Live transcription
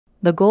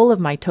The goal of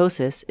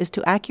mitosis is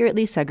to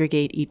accurately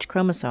segregate each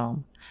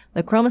chromosome.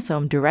 The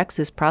chromosome directs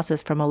this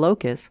process from a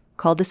locus,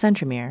 called the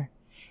centromere.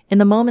 In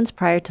the moments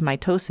prior to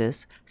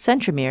mitosis,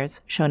 centromeres,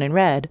 shown in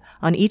red,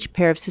 on each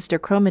pair of sister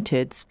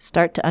chromatids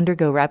start to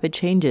undergo rapid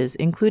changes,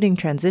 including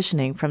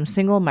transitioning from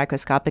single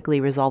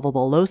microscopically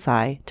resolvable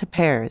loci to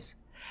pairs.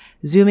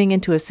 Zooming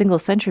into a single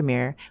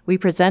centromere, we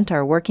present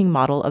our working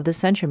model of the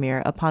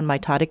centromere upon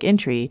mitotic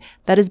entry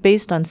that is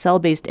based on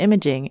cell-based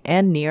imaging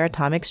and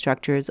near-atomic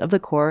structures of the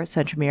core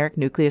centromeric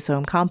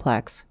nucleosome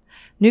complex.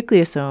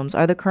 Nucleosomes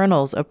are the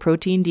kernels of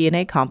protein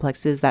DNA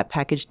complexes that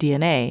package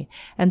DNA,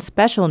 and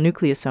special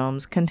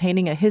nucleosomes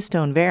containing a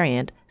histone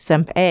variant,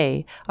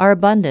 CEMP-A, are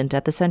abundant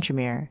at the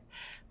centromere.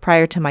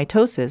 Prior to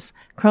mitosis,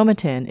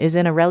 chromatin is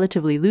in a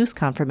relatively loose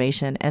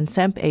conformation, and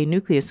CEMP-A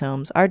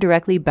nucleosomes are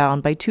directly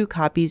bound by 2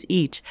 copies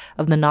each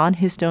of the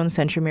non-histone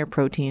centromere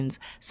proteins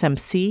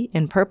CEMP-C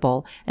in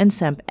purple and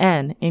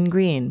CEMP-N in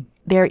green.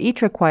 They are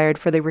each required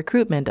for the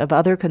recruitment of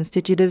other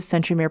constitutive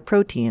centromere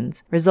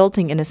proteins,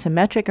 resulting in a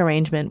symmetric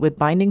arrangement with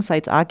binding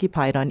sites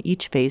occupied on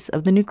each face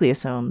of the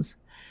nucleosomes.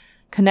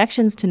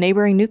 Connections to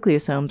neighboring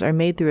nucleosomes are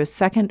made through a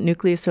second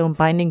nucleosome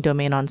binding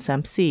domain on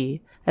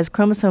CEMP-C. As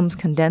chromosomes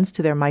condense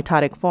to their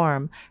mitotic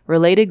form,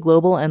 related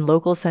global and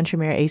local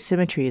centromere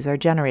asymmetries are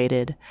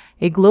generated.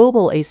 A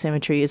global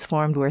asymmetry is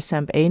formed where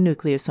CEMP-A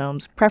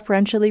nucleosomes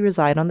preferentially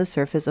reside on the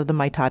surface of the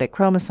mitotic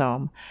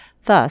chromosome.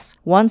 Thus,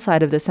 one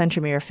side of the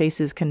centromere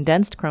faces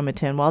condensed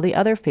chromatin while the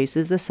other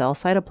faces the cell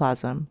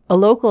cytoplasm. A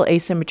local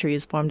asymmetry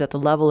is formed at the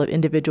level of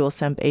individual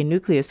CEMP-A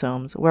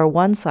nucleosomes, where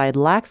one side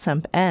lacks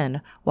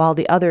CEMP-N while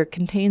the other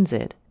contains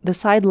it. The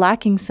side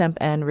lacking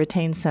CEMP-N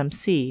retains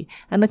CEMP-C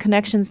and the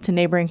connections to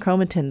neighboring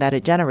chromatin that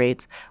it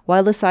generates,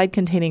 while the side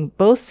containing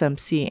both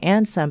CEMP-C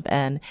and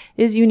CEMP-N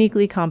is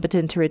uniquely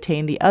competent to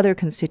retain the other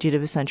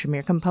constitutive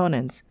centromere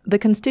components. The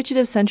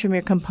constitutive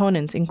centromere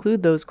components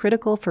include those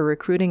critical for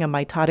recruiting a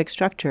mitotic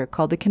structure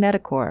called the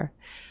kinetochore.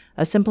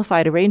 A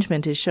simplified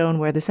arrangement is shown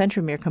where the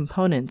centromere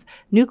components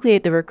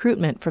nucleate the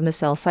recruitment from the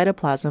cell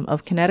cytoplasm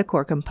of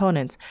kinetochore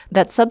components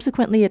that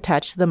subsequently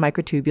attach to the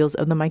microtubules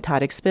of the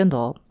mitotic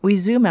spindle. We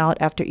zoom out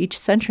after each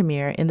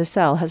centromere in the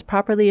cell has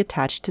properly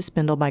attached to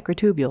spindle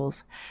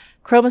microtubules.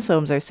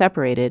 Chromosomes are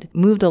separated,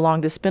 moved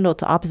along the spindle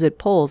to opposite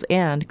poles,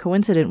 and,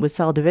 coincident with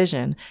cell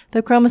division,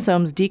 the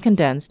chromosomes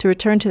decondense to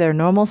return to their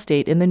normal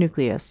state in the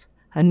nucleus.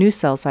 A new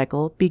cell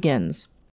cycle begins.